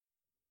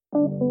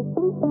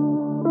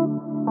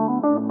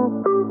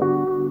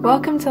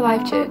Welcome to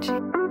Life Church.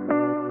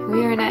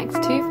 We are an Acts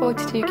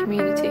 242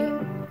 community,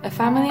 a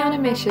family on a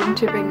mission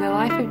to bring the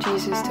life of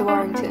Jesus to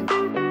Warrington.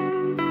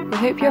 We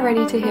hope you're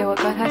ready to hear what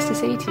God has to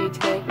say to you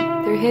today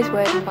through His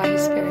Word and by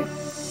His Spirit.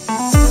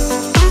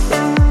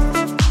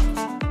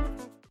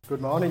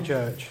 Good morning,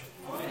 church.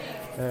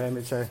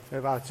 It's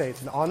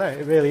an honour.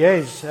 It really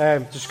is.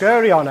 It's a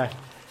scary honour,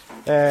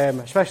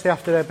 especially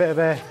after a bit of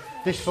a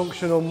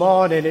dysfunctional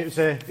morning. It was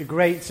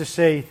great to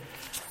see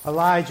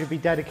Elijah be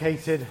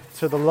dedicated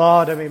to the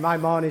Lord. I mean, my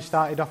morning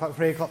started off at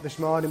 3 o'clock this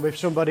morning with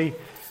somebody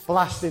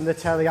blasting the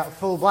telly at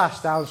full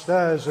blast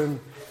downstairs,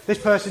 and this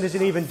person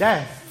isn't even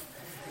deaf.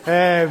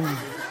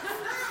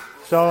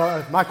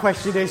 So my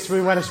question is to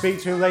him when I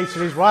speak to him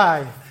later is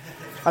why.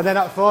 And then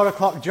at 4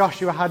 o'clock,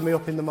 Joshua had me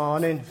up in the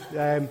morning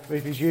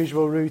with his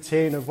usual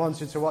routine of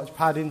wanting to watch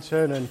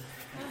Paddington and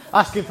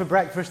asking for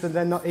breakfast and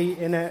then not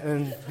eating it,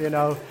 and, you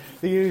know,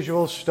 the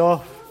usual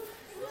stuff.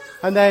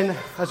 And then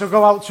as I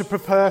go out to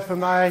prepare for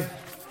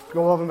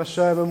go over my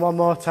sermon one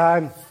more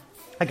time,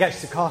 I get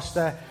to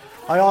Costa,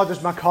 I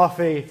orders my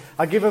coffee,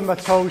 I give him my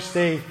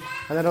toasty,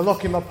 and then I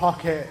look in my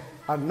pocket,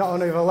 and not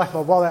only have I left my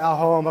wallet at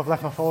home, I've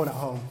left my phone at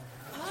home.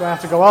 So I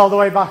have to go all the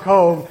way back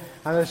home,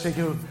 and I think,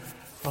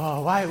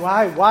 oh,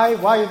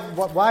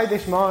 why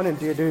this morning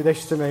do you do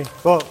this to me?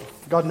 But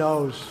God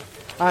knows.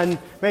 And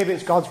maybe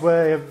it's God's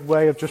way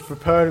of just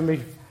preparing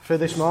me for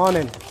this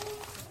morning.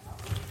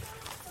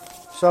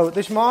 So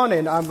this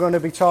morning I'm going to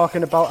be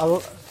talking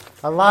about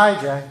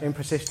Elijah in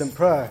persistent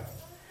prayer.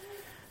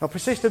 Now,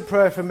 persistent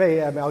prayer for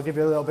me, I'll give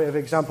you a little bit of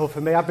example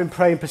for me. I've been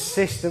praying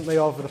persistently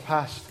over the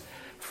past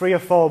 3 or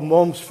 4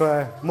 months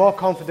for more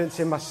confidence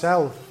in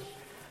myself,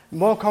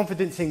 more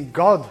confidence in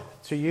God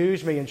to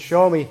use me and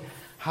show me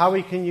how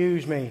He can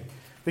use me.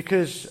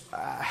 Because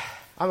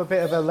I'm a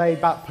bit of a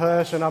laid-back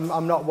person.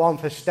 I'm not one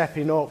for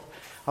stepping up.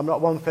 I'm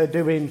not one for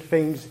doing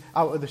things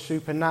out of the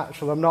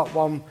supernatural. I'm not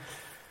one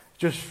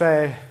just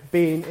for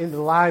being in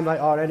the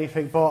limelight or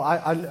anything, but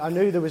I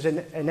knew there was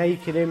an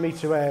aching in me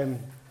to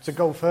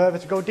go further,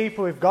 to go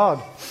deeper with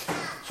God.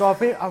 So I've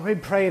been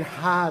praying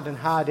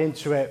hard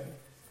into it,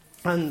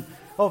 and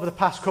over the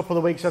past couple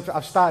of weeks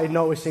I've started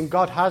noticing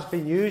God has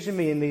been using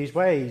me in these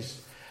ways.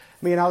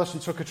 Me and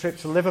Alison took a trip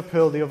to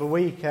Liverpool the other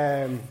week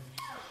for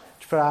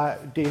our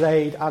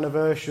delayed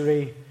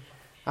anniversary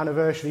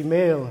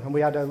meal, and we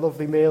had a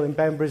lovely meal in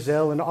Ben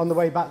Brazil, and on the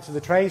way back to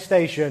the train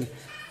station,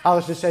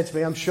 Alison said to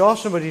me, I'm sure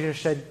somebody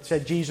just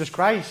said Jesus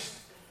Christ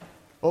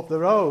up the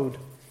road,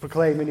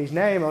 proclaiming His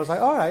name. I was like,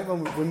 all right, well,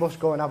 we must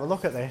go and have a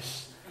look at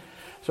this.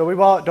 So we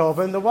walked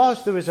over, and there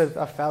was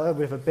a fella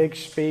with a big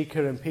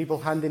speaker and people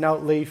handing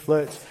out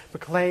leaflets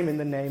proclaiming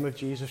the name of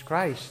Jesus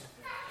Christ.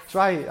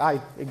 So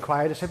I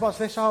inquired, I said, what's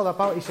this all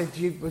about? He said,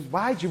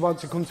 why do you want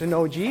to come to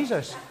know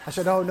Jesus? I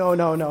said, oh,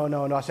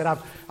 no. I said,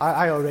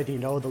 I already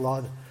know the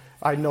Lord.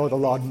 I know the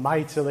Lord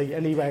mightily.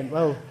 And he went,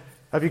 well,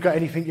 have you got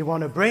anything you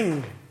want to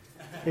bring?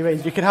 He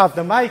went, you can have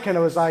the mic. And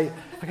I was like,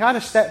 I kind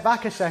of stepped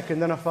back a second,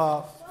 then I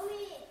thought,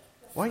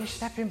 what are you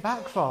stepping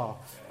back for?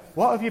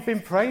 What have you been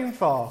praying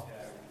for?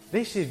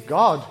 This is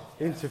God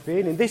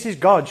intervening. This is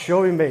God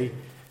showing me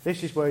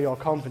this is where your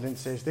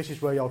confidence is. This is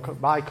where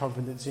my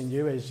confidence in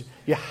you is.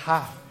 You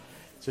have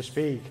to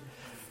speak.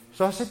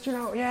 So I said,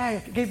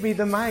 give me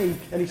the mic.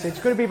 And he said,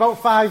 it's going to be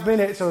about 5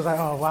 minutes. I was like,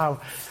 oh,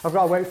 wow, I've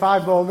got to wait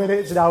 5 more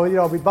minutes now.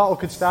 My bottle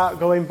could start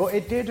going, but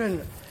it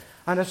didn't.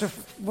 And as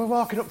we're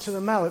walking up to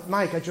the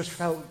mic, I just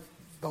felt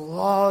the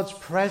Lord's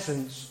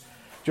presence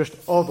just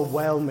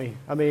overwhelm me.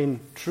 I mean,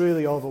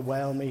 truly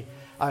overwhelm me.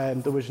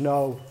 There was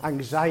no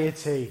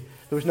anxiety.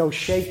 There was no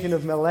shaking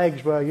of my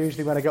legs, where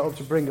usually when I get up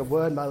to bring a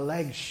word, my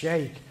legs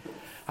shake.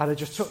 And I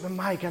just took the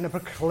mic and I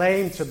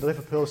proclaimed to the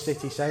Liverpool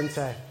City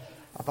Centre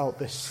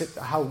about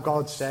how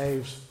God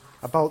saves,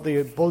 about the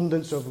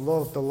abundance of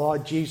love the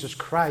Lord Jesus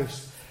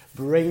Christ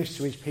brings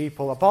to His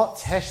people. I brought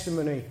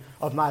testimony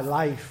of my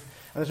life.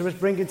 And as I was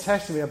bringing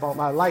testimony about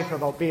my life,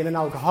 about being an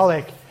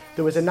alcoholic,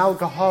 there was an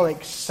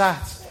alcoholic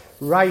sat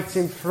right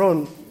in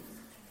front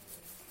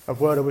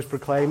of where I was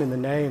proclaiming the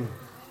name.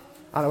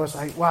 And I was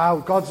like, wow,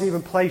 God's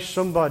even placed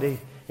somebody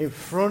in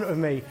front of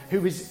me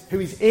who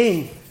is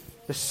in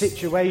the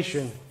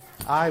situation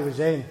I was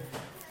in.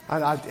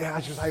 And I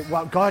was just like,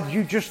 well, God,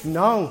 you just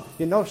know.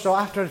 So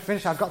after I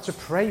finished, I got to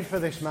pray for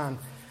this man.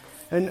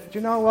 And do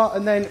you know what?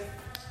 And then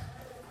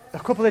a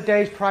couple of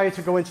days prior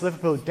to going to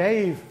Liverpool,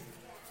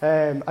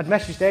 I'd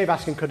messaged Dave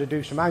asking could I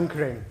do some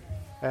anchoring.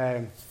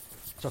 So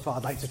I thought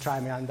I'd like to try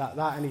my hand at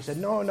that. And he said,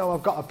 no,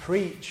 I've got to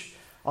preach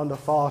on the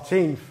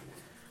 14th.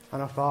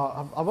 And I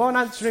thought, I won't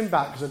answer him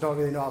back because I don't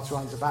really know how to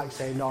answer back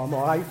saying, no, I'm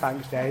all right,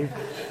 thanks, Dave.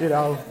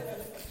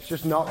 It's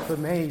just not for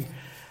me.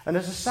 And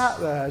as I sat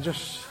there, I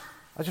just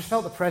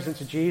felt the presence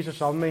of Jesus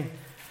on me.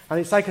 And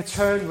it's like I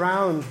turned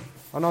round,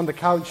 and on the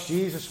couch,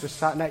 Jesus was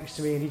sat next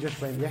to me, and He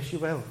just went, yes, you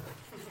will.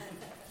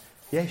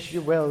 Yes, you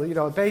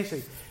will.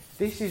 Basically,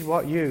 this is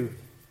what you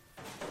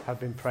have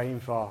been praying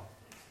for.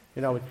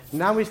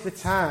 Now is the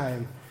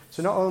time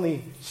to not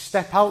only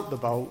step out the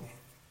boat,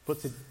 but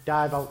to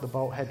dive out the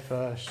boat head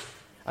first.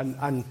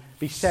 and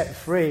be set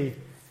free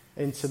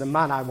into the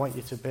man I want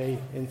you to be,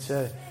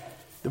 into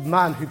the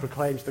man who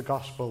proclaims the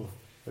gospel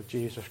of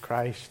Jesus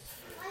Christ.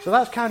 So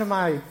that's kind of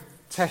my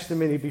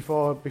testimony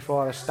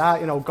before I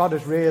start. God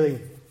has really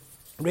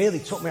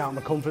took me out of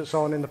my comfort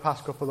zone in the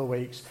past couple of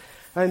weeks.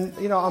 And,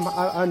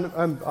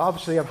 I'm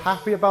obviously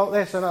happy about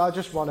this, and I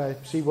just want to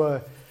see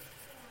where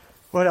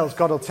else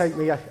God will take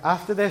me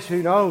after this.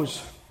 Who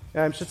knows?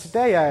 So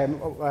today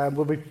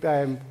we'll be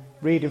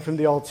reading from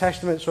the Old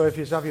Testament. So if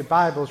you have your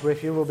Bibles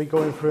with you, we'll be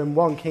going from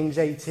 1 Kings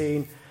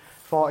 18,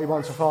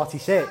 41 to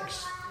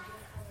 46.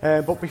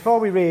 But before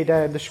we read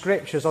the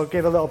scriptures, I'll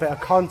give a little bit of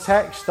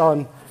context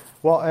on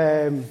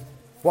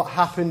what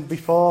happened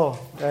before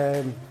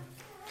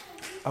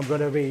I'm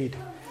going to read.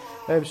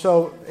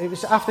 So it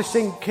was after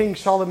King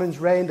Solomon's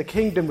reign, the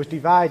kingdom was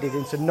divided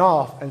into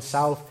north and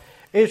south.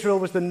 Israel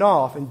was the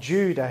north and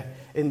Judah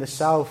in the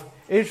south.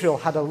 Israel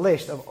had a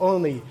list of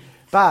only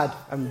bad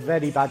and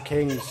very bad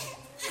kings.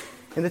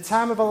 In the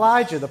time of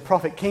Elijah, the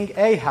prophet, King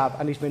Ahab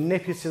and his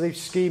manipulative,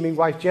 scheming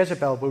wife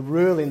Jezebel were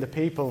ruling the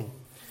people.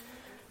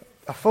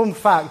 A fun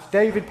fact,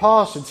 David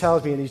Parson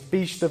tells me in his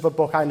Beast of a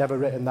Book, I never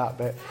written that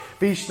bit,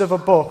 Beast of a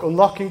Book,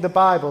 Unlocking the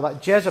Bible,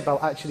 that Jezebel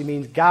actually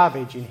means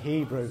garbage in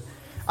Hebrew.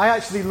 I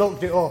actually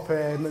looked it up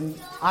and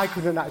I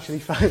couldn't actually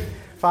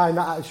find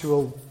that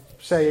actual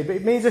saying. But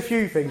it means a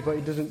few things, but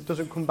it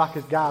doesn't come back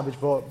as garbage.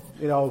 But,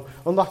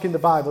 Unlocking the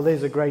Bible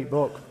is a great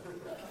book.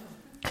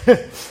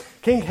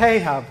 King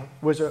Ahab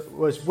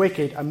was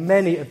wicked, and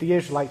many of the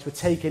Israelites were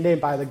taken in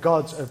by the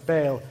gods of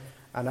Baal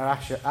and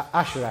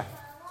Asherah.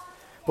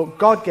 But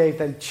God gave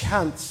them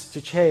chance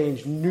to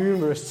change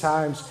numerous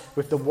times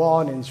with the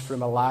warnings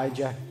from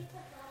Elijah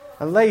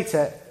and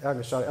later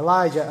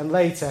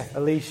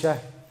Elisha.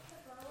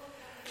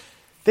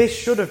 This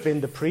should have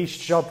been the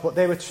priest's job, but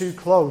they were too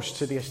close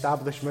to the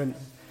establishment.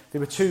 They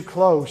were too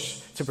close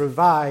to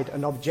provide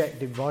an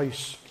objective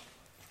voice.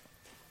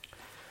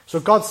 So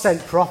God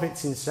sent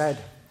prophets instead.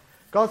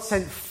 God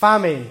sent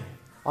famine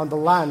on the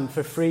land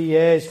for 3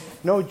 years.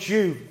 No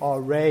dew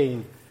or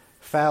rain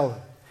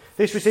fell.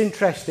 This was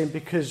interesting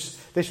because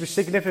this was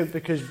significant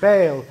because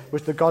Baal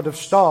was the god of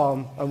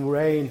storm and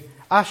rain.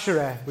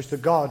 Asherah was the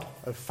god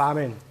of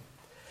famine.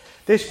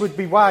 This would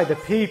be why the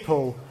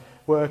people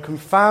were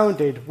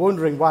confounded,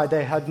 wondering why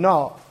they had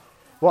not,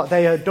 what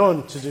they had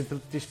done to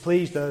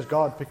displease their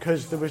God,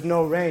 because there was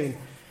no rain.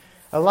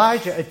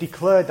 Elijah had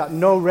declared that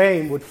no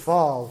rain would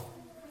fall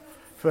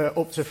for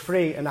up to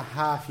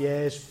 3.5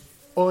 years,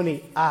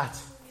 only at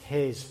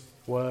his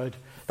word.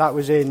 That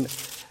was in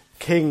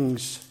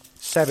Kings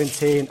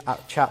 17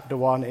 at chapter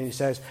 1, and it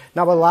says,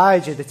 Now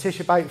Elijah, the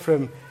Tishbite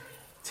from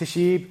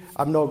Tishbe,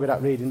 I'm not good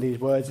at reading these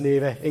words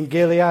neither, in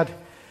Gilead,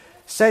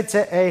 said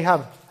to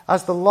Ahab,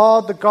 As the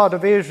Lord, the God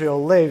of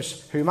Israel,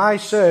 lives, whom I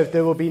serve,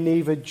 there will be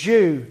neither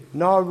dew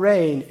nor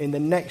rain in the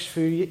next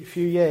few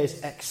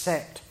years,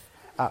 except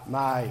at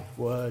my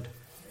word.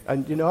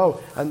 And,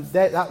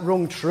 that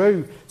rung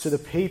true to the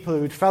people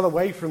who had fell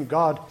away from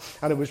God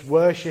and who was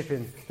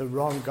worshipping the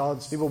wrong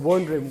gods. They were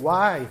wondering,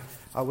 why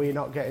are we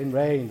not getting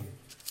rain?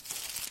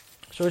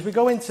 So as we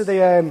go into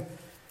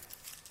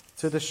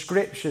the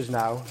scriptures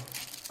now...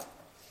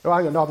 Oh,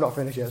 hang on, no, I'm not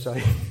finished yet,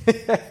 sorry.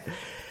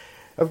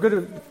 I'm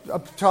going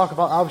to talk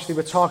about, obviously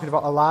we're talking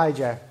about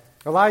Elijah.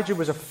 Elijah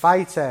was a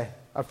fighter,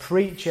 a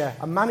preacher,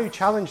 a man who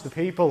challenged the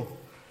people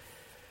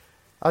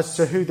as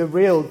to who the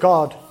real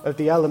God of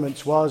the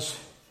elements was.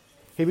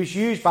 He was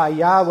used by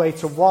Yahweh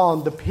to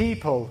warn the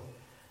people,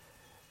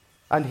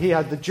 and he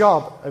had the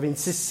job of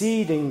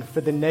interceding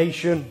for the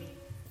nation,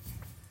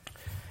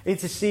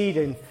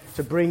 interceding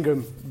to bring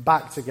them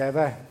back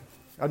together.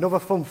 Another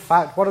fun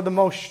fact, one of the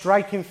most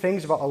striking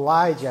things about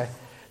Elijah,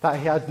 that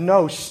he had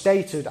no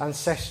stated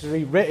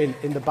ancestry written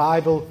in the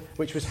Bible,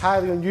 which was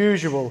highly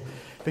unusual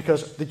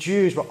because the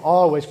Jews were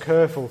always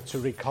careful to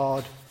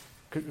record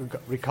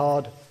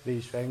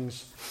these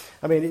things.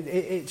 I mean,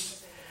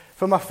 it's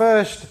for my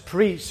first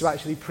preach to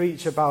actually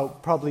preach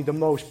about probably the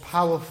most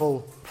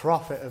powerful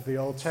prophet of the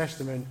Old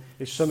Testament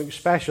is something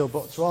special,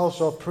 but to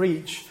also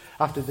preach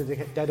after the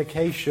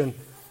dedication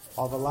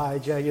of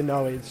Elijah,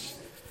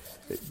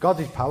 God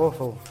is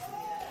powerful.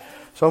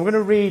 So I'm going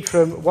to read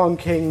from 1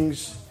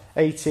 Kings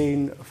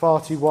 18,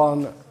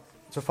 41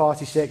 to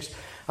 46.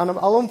 And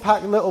I'll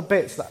unpack little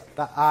bits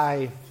that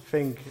I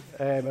think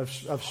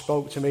have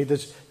spoke to me.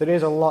 There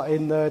is a lot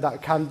in there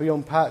that can be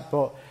unpacked,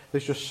 but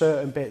there's just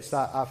certain bits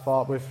that I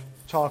thought with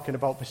talking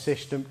about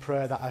persistent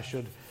prayer that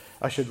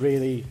I should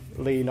really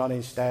lean on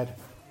instead.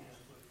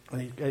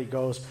 And it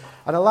goes,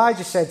 And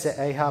Elijah said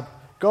to Ahab,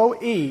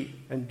 Go eat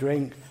and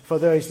drink, for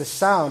there is the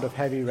sound of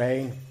heavy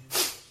rain.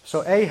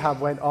 So Ahab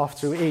went off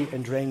to eat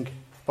and drink.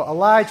 But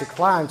Elijah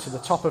climbed to the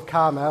top of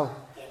Carmel,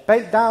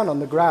 bent down on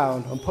the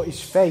ground, and put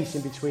his face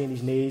in between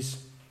his knees.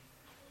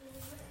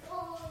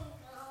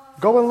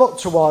 Go and look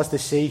towards the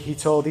sea, he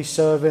told his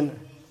servant.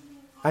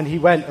 And he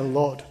went and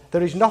looked.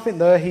 There is nothing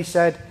there, he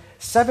said.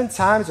 7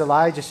 times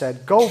Elijah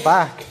said, Go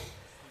back.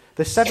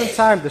 The 7th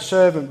time the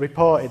servant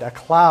reported a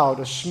cloud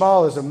as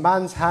small as a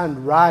man's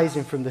hand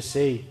rising from the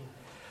sea.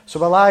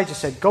 So Elijah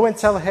said, Go and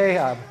tell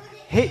Ahab,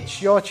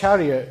 hitch your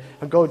chariot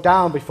and go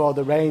down before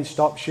the rain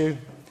stops you."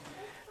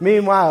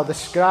 Meanwhile, the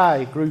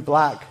sky grew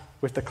black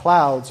with the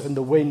clouds and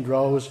the wind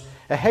rose.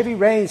 A heavy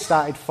rain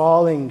started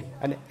falling,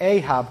 and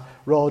Ahab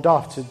rode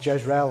off to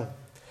Jezreel.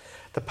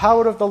 The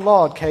power of the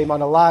Lord came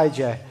on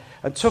Elijah,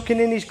 and tucking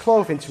in his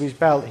cloak into his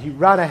belt, he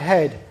ran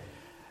ahead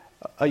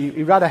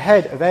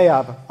of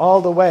Ahab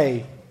all the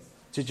way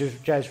to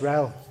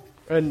Jezreel.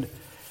 And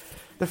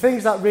the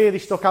things that really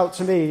stuck out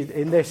to me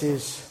in this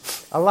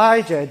is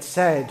Elijah had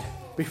said,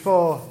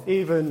 before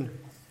he'd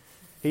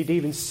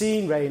even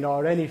seen rain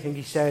or anything,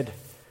 he said,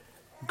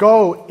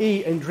 "Go,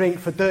 eat and drink,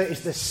 for there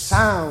is the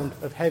sound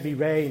of heavy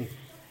rain."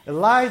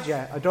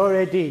 Elijah had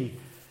already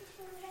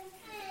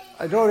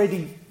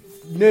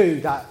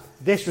knew that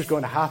this was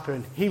going to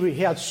happen.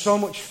 He had so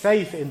much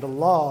faith in the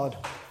Lord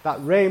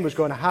that rain was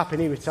going to happen.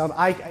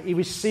 He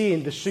was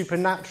seeing the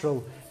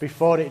supernatural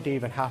before it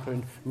even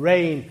happened.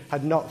 Rain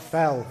had not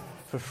fell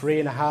for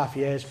 3.5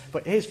 years,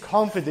 but his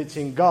confidence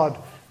in God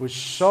was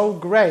so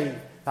great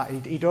that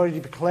he'd already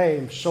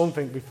proclaimed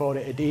something before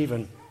it had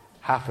even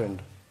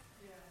happened.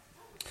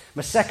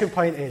 My second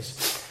point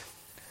is,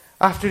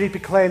 after he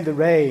proclaimed the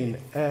rain,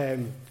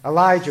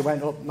 Elijah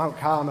went up Mount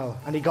Carmel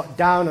and he got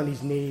down on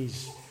his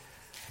knees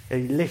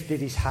and he lifted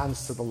his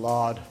hands to the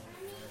Lord.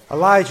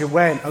 Elijah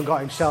went and got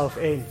himself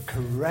in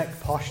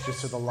correct posture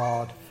to the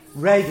Lord,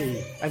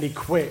 ready and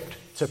equipped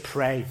to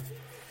pray.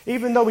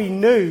 Even though he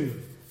knew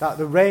that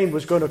the rain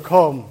was going to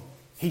come,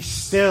 he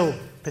still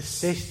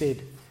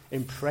persisted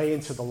in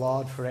praying to the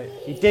Lord for it.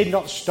 He did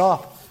not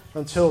stop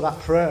until that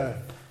prayer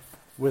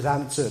was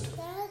answered.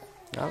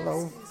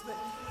 Hello.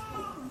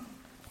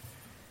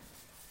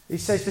 He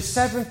says he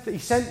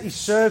sent his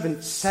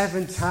servant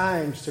 7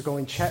 times to go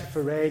and check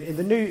for rain. In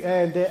the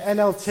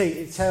NLT,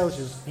 it tells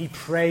us he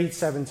prayed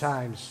 7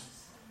 times.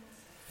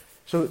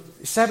 So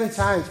 7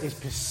 times is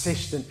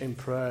persistent in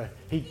prayer.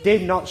 He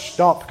did not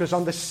stop, because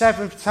on the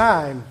 7th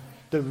time,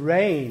 the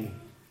rain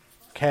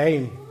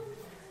came.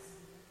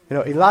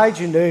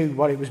 Elijah knew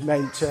what it was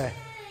meant to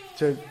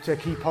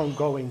keep on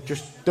going.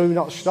 Just do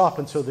not stop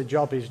until the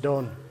job is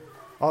done.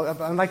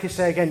 And like I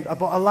say again,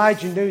 but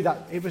Elijah knew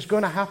that it was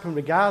going to happen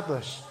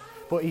regardless.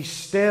 But he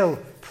still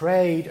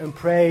prayed and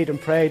prayed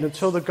and prayed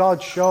until the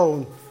God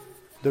shone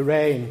the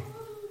rain.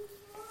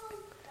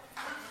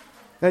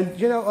 And,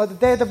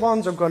 they're the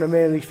ones I'm going to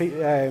mainly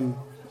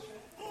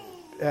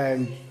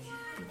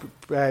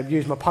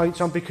use my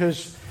points on,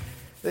 because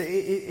it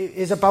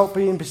is about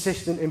being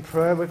persistent in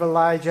prayer with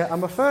Elijah.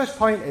 And my first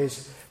point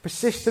is,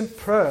 persistent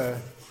prayer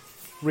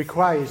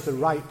requires the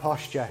right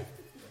posture.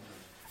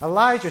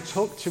 Elijah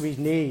took to his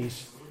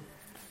knees,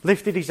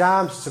 lifted his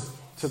arms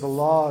to the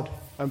Lord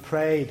and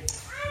prayed.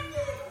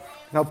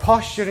 Now,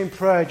 posture in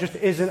prayer just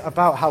isn't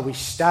about how we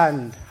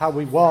stand, how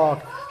we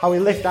walk, how we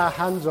lift our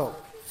hands up.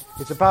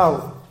 It's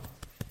about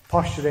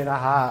posture in our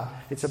heart.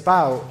 It's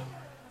about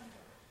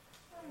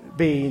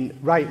being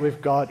right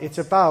with God. It's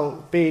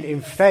about being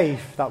in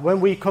faith that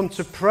when we come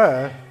to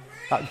prayer,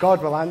 that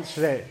God will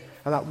answer it.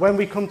 And that when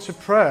we come to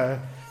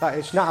prayer, that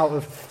it's not out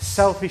of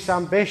selfish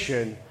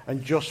ambition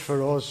and just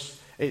for us.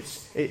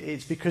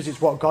 It's because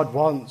it's what God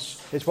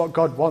wants. It's what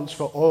God wants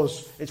for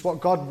us. It's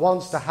what God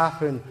wants to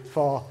happen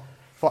for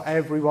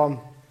everyone.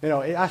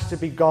 It has to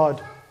be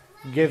God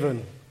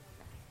given.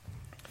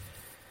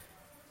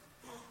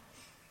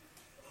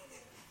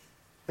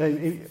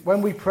 And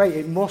when we pray,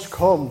 it must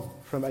come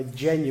from a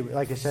genuine,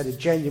 like I said, a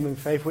genuine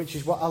faith, which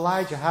is what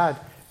Elijah had.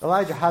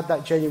 Elijah had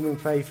that genuine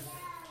faith.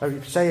 I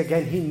would say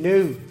again, he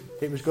knew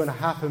it was going to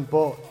happen,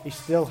 but he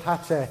still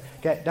had to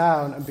get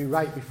down and be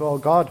right before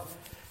God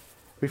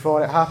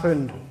before it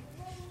happened.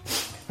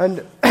 And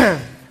when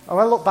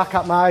I look back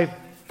at my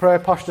prayer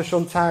posture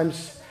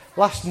sometimes,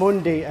 last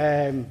Monday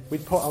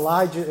we'd put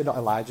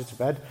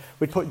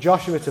we'd put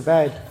Joshua to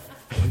bed.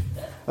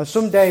 And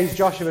some days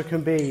Joshua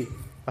can be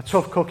a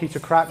tough cookie to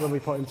crack when we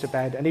put him to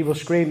bed, and he will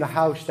scream the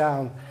house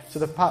down to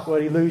the part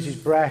where he loses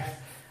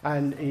breath,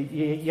 and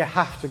you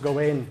have to go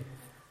in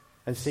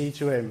and see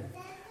to him,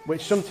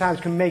 which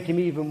sometimes can make him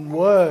even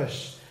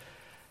worse.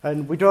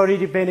 And we'd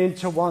already been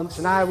into once,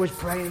 and I was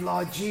praying,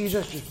 "Lord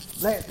Jesus,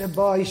 just let the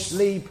boy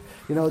sleep,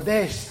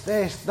 this,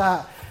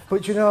 that.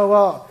 But you know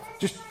what?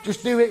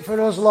 Just do it for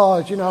us,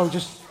 Lord,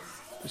 just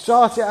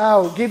sort it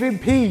out, give him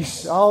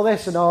peace, all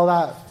this and all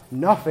that."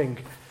 Nothing.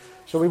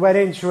 So we went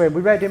into him,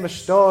 we read him a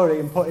story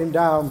and put him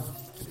down.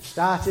 It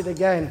started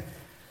again,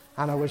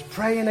 and I was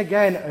praying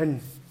again,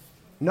 and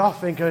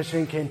nothing. I was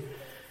thinking,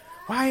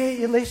 why ain't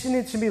you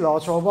listening to me,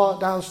 Lord? So I walked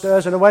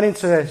downstairs and I went in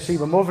to see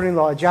my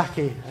mother-in-law,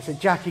 Jackie. I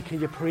said, "Jackie,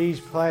 can you please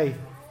pray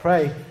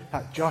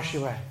that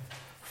Joshua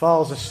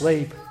falls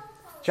asleep?"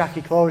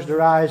 Jackie closed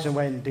her eyes and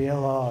went, "Dear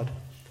Lord,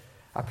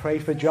 I pray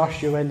for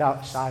Joshua," in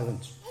that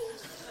silence.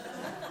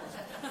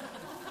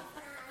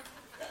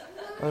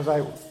 I was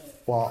like,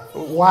 "What?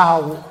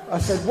 Wow." I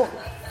said, "What?"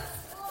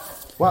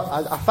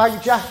 Well, I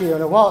thanked Jackie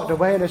and I walked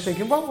away, and I was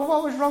thinking, what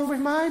was wrong with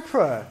my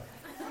prayer?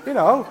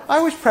 I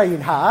was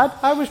praying hard.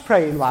 I was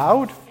praying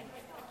loud.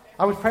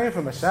 I was praying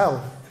for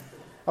myself.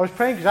 I was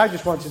praying because I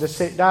just wanted to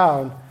sit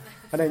down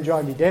and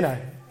enjoy my dinner.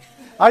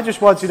 I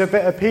just wanted a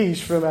bit of peace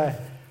from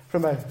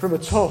a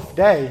tough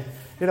day.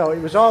 You know,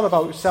 it was all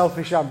about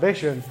selfish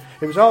ambition.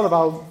 It was all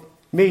about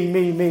me.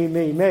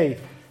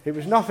 It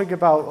was nothing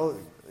about,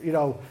 you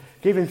know,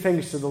 giving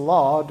things to the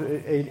Lord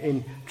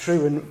in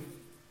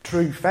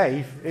true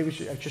faith. It was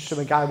just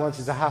something I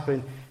wanted to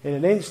happen in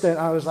an instant.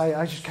 I was like,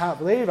 I just can't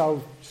believe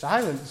how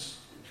silence.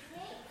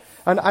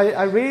 And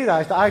I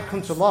realised that I'd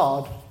come to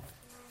Lord.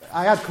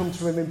 I had come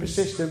to him in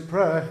persistent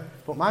prayer,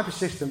 but my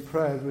persistent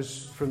prayer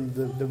was from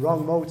the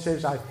wrong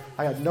motives. I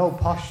had no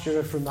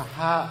posture from the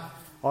heart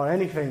or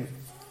anything.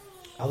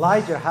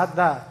 Elijah had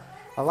that.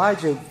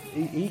 Elijah,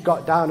 he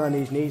got down on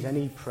his knees and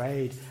he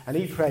prayed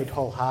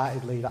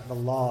wholeheartedly that the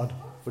Lord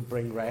would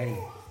bring rain.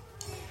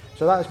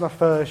 So that is my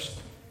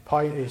first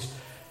point, is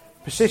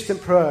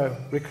persistent prayer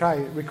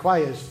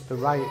requires the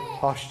right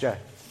posture.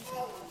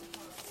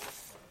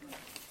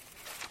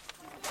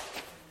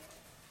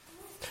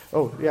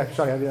 Oh, yeah,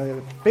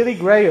 sorry. Billy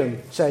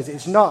Graham says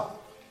it's not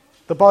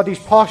the body's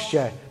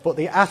posture, but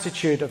the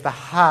attitude of the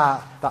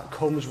heart that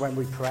comes when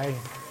we pray.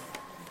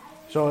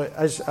 So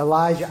as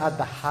Elijah had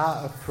the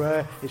heart of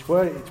prayer, it's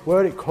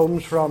where it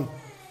comes from.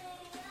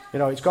 You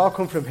know, it's got to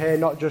come from here,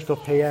 not just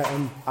up here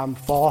and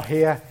for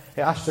here.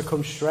 It has to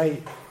come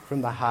straight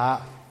from the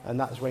heart, and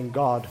that's when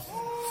God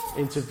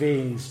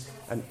intervenes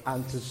and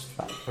answers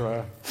that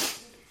prayer.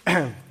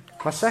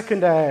 My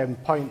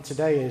second point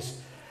today is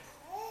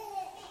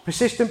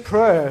persistent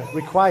prayer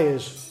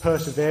requires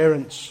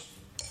perseverance.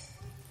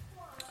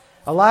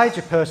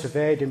 Elijah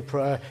persevered in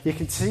prayer. You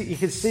can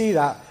see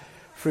that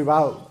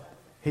throughout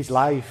his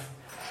life.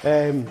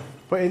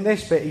 But in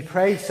this bit, he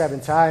prayed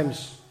 7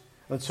 times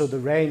until the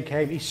rain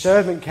came. His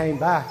servant came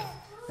back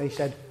and he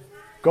said,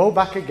 go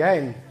back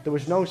again. There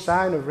was no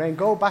sign of rain.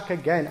 Go back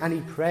again. And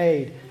he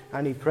prayed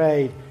and he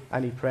prayed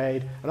and he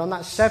prayed. And on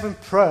that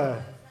 7th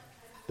prayer,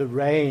 the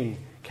rain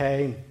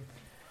came.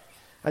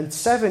 And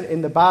 7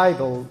 in the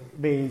Bible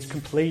means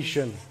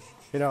completion.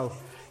 You know,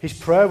 his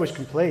prayer was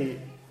complete.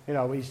 You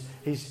know,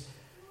 he's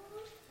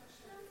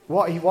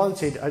what he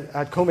wanted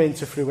had come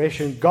into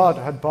fruition. God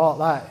had brought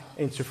that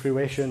into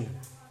fruition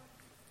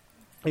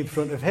in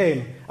front of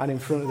him and in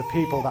front of the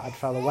people that had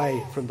fell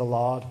away from the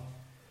Lord.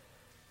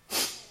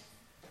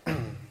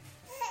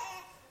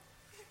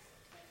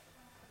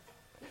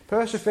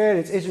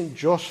 Perseverance isn't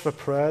just for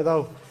prayer,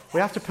 though. We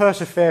have to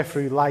persevere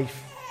through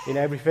life in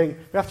everything.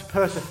 We have to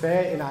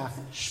persevere in our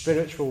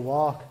spiritual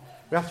walk.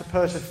 We have to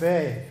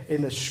persevere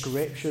in the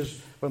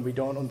scriptures when we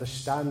don't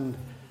understand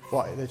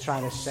what they're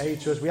trying to say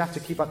to us. We have to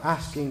keep on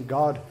asking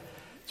God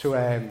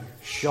to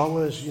show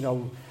us, you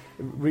know,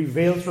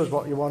 reveal to us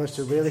what you want us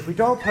to reveal. If we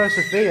don't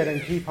persevere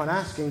and keep on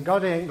asking,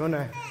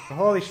 the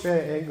Holy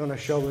Spirit ain't going to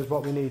show us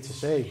what we need to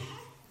see.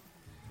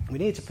 We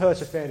need to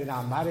persevere in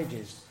our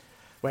marriages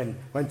when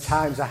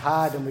times are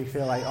hard and we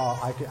feel like,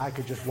 oh, I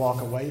could just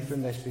walk away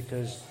from this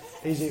because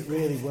is it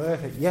really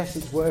worth it? Yes,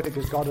 it's worth it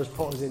because God has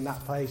put us in that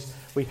place.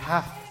 We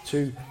have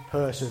to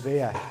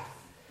persevere.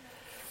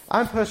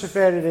 I'm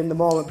persevering in the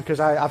moment because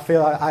I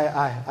feel like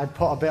I'd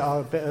put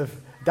a bit of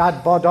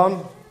dad bod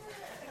on,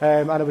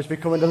 and I was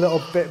becoming a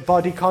little bit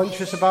body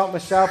conscious about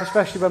myself,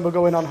 especially when we're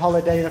going on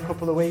holiday in a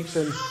couple of weeks.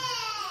 And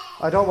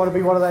I don't want to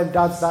be one of them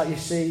dads that you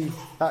see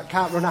that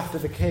can't run after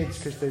the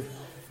kids because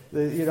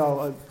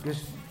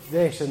just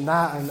this and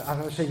that. And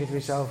I was thinking to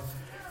myself,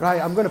 right,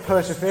 I'm going to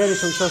persevere in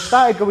something. So I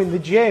started going to the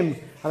gym,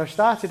 and I've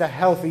started a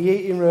healthy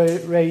eating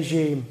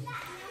regime.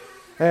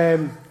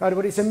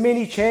 But it's a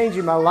mini change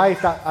in my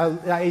life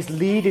that is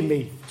leading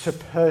me to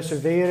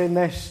persevere in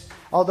this.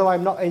 Although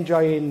I'm not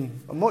enjoying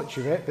much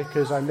of it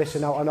because I'm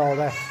missing out on all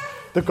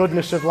the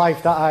goodness of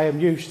life that I am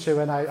used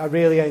to and I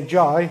really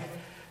enjoy.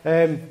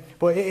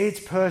 But it's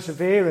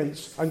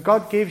perseverance. And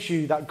God gives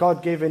you that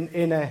God-given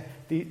inner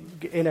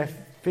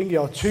thing,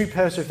 to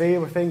persevere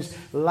with things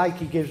like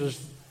he gives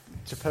us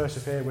to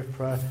persevere with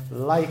prayer,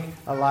 like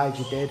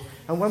Elijah did.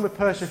 And when we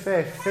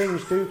persevere,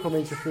 things do come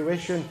into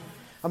fruition.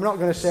 I'm not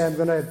going to say I'm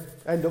going to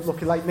end up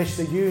looking like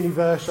Mr.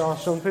 Universe or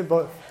something,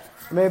 but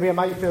maybe I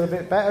might feel a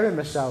bit better in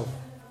myself.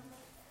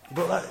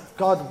 But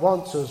God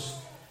wants us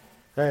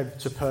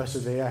to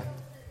persevere.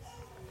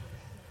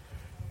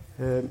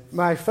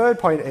 My third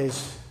point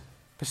is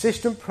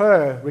persistent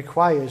prayer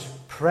requires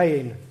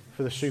praying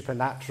for the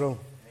supernatural.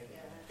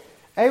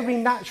 Every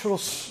natural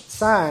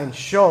sign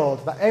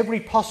showed that every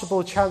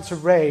possible chance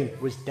of rain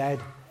was dead.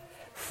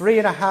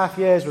 3.5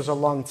 years was a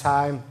long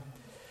time.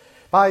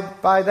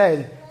 By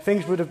then,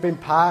 things would have been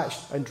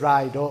parched and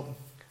dried up.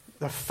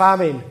 The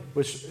famine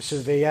was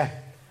severe.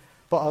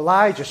 But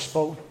Elijah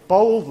spoke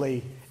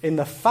boldly in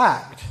the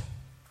fact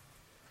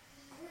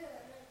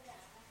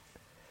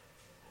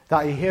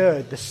that he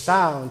heard the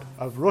sound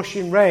of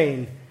rushing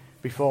rain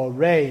before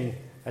rain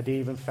had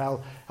even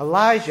fell.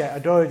 Elijah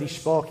had already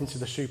spoken to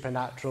the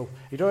supernatural.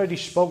 He'd already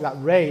spoke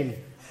that rain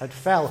had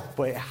fell,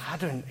 but it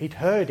hadn't. He'd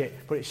heard it,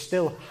 but it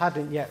still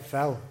hadn't yet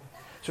fell.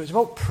 So it's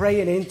about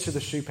praying into the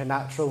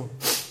supernatural.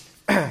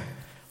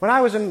 When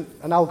I was an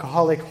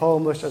alcoholic,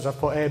 homeless, as I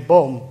put here,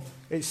 bum,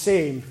 it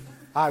seemed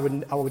I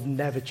would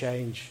never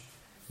change.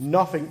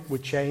 Nothing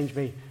would change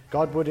me.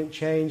 God wouldn't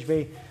change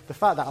me. The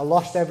fact that I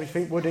lost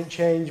everything wouldn't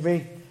change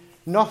me.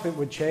 Nothing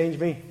would change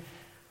me.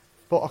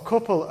 But a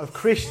couple of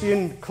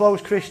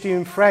close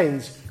Christian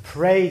friends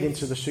prayed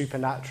into the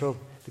supernatural.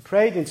 They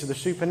prayed into the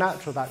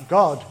supernatural that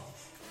God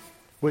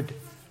would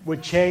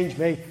change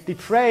me. They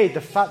prayed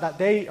the fact that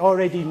they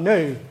already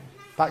knew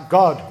that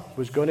God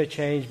was going to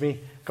change me.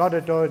 God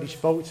had already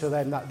spoke to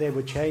them that they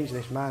would change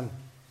this man.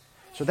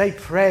 So they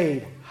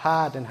prayed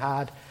hard and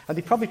hard. And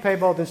they probably prayed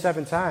more than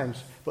 7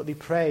 times. But they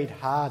prayed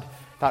hard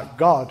that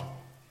God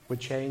would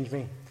change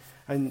me.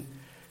 And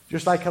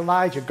just like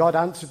Elijah, God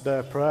answered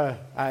their prayer.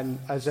 And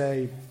as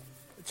a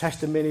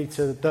testimony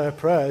to their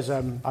prayers,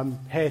 I'm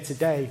here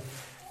today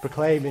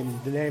proclaiming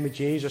the name of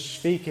Jesus,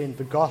 speaking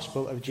the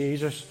gospel of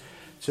Jesus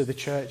to the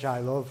church I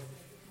love.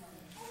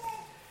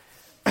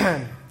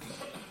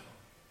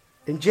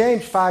 In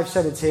James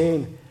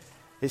 5:17,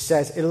 it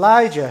says,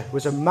 Elijah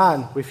was a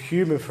man with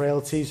human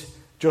frailties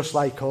just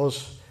like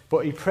us,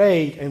 but he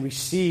prayed and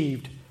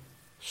received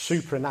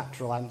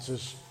supernatural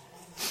answers.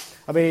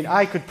 I mean,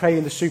 I could pray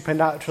in the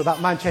supernatural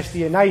that Manchester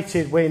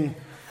United win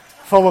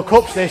 4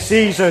 cups this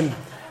season.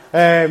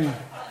 I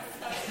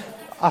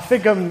don't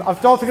think I'm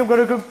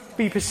going to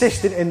be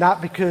persistent in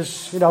that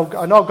because,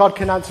 I know God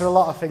can answer a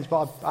lot of things,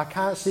 but I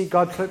can't see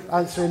God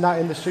answering that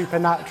in the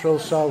supernatural,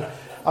 so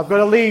I've got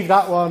to leave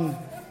that one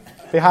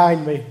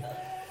behind me.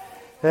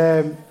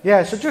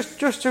 So just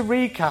to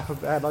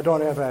recap, I don't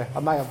know if I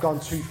might have gone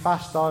too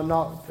fast or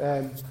not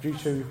due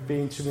to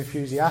being too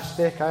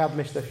enthusiastic. I have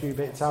missed a few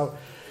bits out.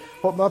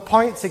 But my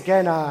points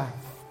again are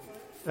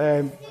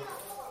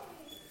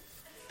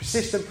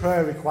persistent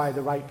prayer requires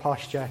the right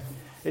posture.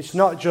 It's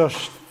not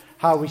just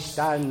how we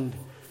stand,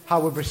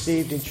 how we're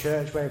received in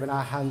church waving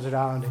our hands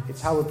around.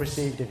 It's how we're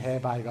received in here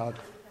by God.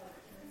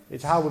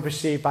 It's how we're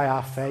received by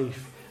our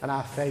faith, and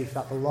our faith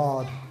that the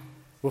Lord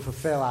will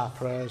fulfill our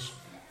prayers.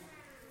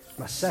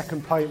 My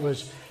second point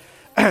was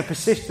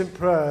persistent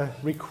prayer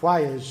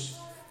requires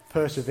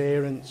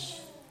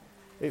perseverance.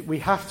 We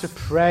have to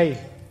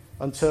pray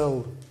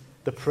until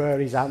the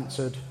prayer is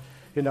answered.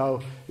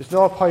 There's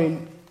no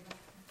point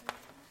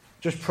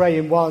just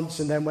praying once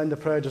and then when the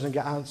prayer doesn't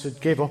get answered,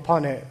 give up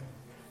on it.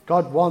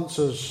 God wants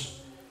us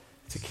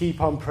to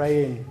keep on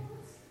praying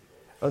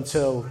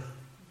until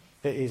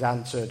it is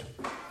answered.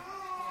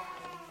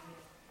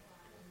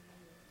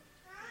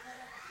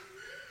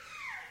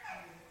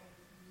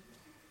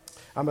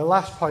 And my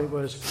last point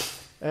was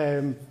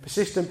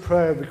persistent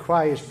prayer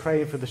requires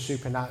praying for the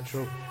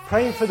supernatural.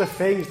 Praying for the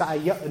things that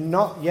are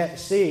not yet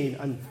seen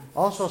and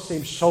also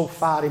seem so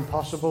far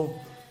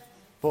impossible.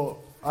 But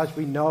as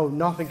we know,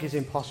 nothing is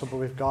impossible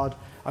with God.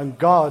 And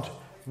God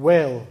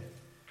will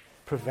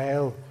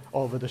prevail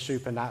over the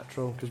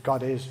supernatural because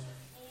God is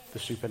the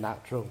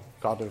supernatural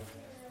God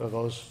of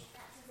us.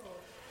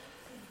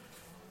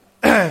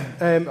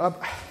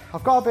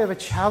 I've got a bit of a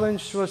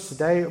challenge to us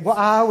today. What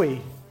are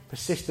we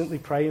persistently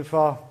praying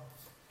for?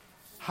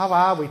 How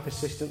are we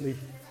persistently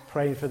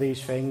praying for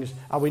these things?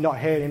 Are we not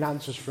hearing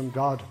answers from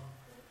God?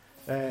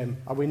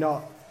 Are we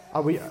not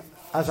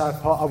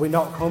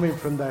coming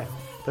from the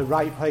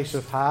right place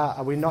of heart?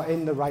 Are we not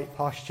in the right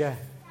posture?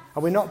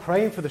 Are we not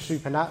praying for the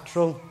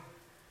supernatural?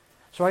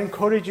 So I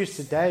encourage you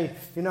today,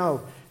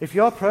 if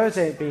your prayers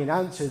ain't being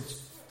answered,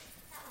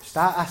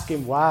 start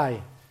asking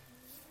why.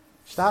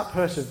 Start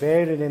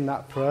persevering in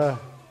that prayer.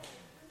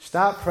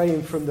 Start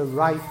praying from the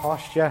right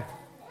posture.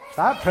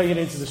 Start praying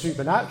into the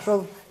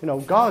supernatural.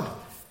 God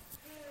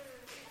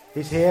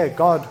is here.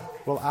 God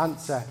will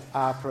answer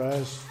our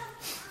prayers.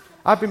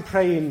 I've been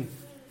praying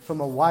for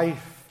my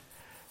wife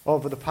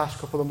over the past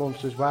couple of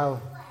months as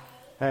well.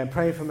 And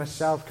praying for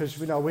myself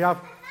because,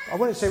 I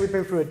wouldn't say we've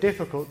been through a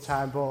difficult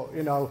time, but,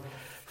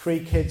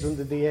 3 kids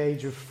under the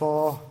age of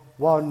 4.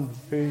 1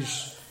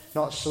 who's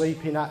not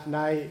sleeping at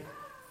night.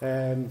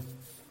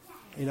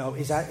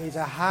 It's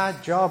a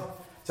hard job.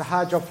 It's a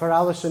hard job for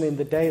Alison in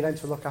the day then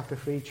to look after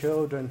 3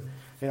 children.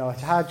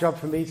 It's a hard job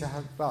for me to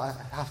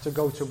have to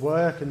go to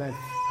work and then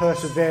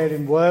persevere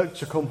in work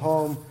to come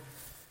home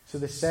to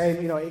the same.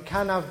 It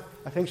can have,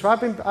 I think. So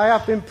I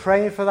have been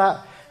praying for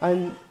that.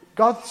 And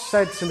God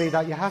said to me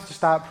that you have to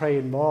start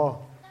praying more.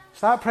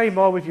 Start praying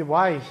more with your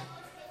wife.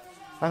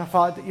 And I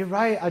thought, you're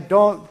right, I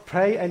don't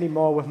pray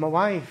anymore with my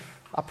wife.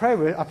 I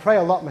pray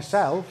a lot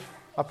myself.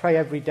 I pray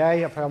every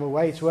day. I pray on my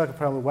way to work. I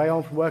pray on my way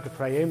home from work. I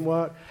pray in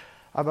work.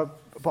 But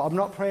I'm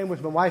not praying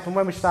with my wife. And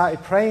when we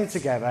started praying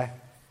together,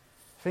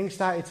 things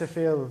started to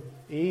feel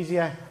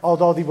easier,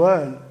 although they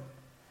weren't.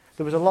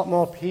 There was a lot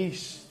more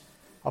peace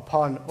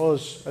upon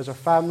us as a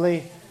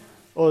family,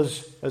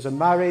 us as a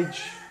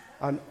marriage,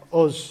 and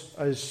us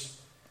as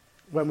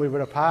when we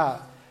were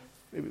apart.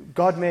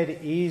 God made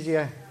it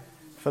easier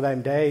for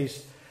them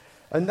days.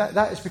 And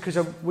that is because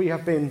we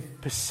have been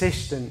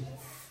persistent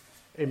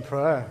in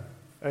prayer.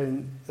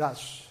 And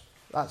that's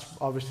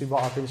obviously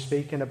what I've been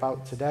speaking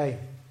about today.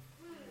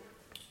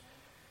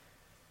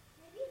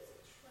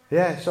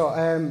 Yeah, so,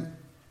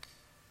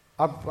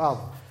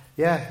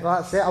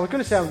 that's it. I was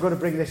going to say I'm going to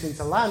bring this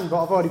into land,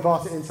 but I've already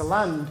brought it into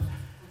land.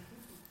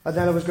 And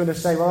then I was going to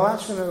say, well, I'm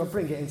actually going to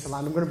bring it into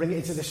land. I'm going to bring it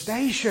into the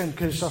station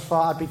because I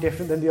thought I'd be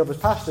different than the other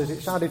pastors.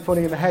 It sounded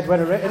funny in my head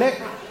when I written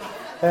it.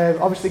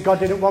 Obviously, God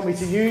didn't want me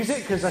to use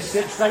it because I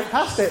skipped straight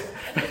past it.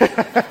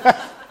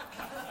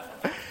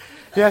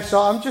 Yeah,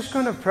 so I'm just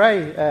going to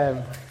pray.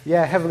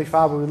 Heavenly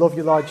Father, we love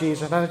you, Lord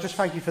Jesus. And I just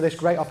thank you for this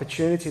great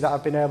opportunity that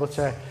I've been able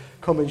to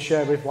come and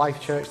share with Life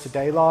Church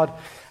today, Lord.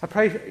 I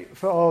pray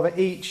for over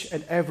each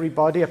and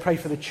everybody. I pray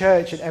for the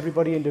church and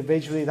everybody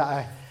individually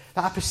that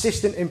are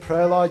persistent in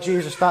prayer, Lord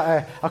Jesus,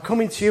 that are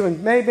coming to you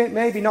and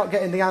maybe not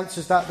getting the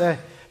answers that they're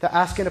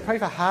asking. I pray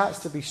for hearts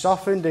to be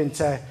softened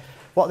into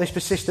what this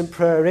persistent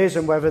prayer is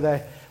and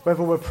whether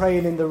we're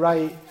praying in the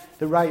right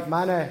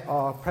manner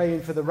or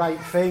praying for the right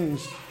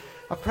things.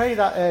 I pray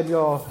that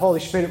your Holy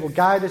Spirit will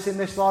guide us in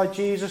this, Lord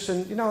Jesus,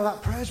 and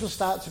that prayers will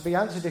start to be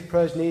answered if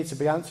prayers need to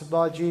be answered,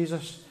 Lord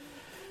Jesus.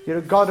 You're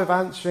a God of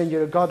answering,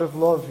 you're a God of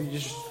love, you're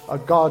just a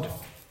God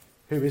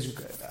who is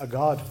a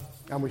God,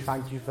 and we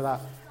thank you for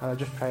that. And I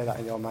just pray that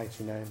in your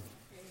mighty name.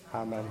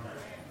 Amen.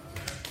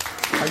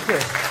 Thank you.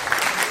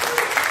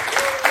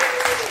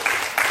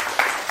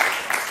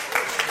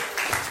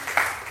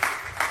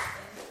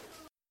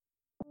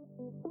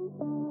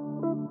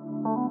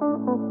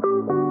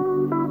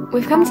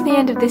 We've come to the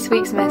end of this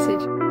week's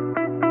message.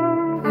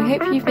 We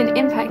hope you've been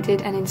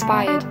impacted and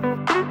inspired.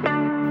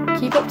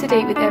 Keep up to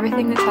date with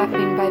everything that's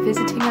happening by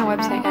visiting our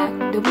website at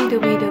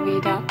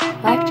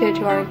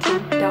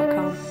www.lifechurchwarrington.com.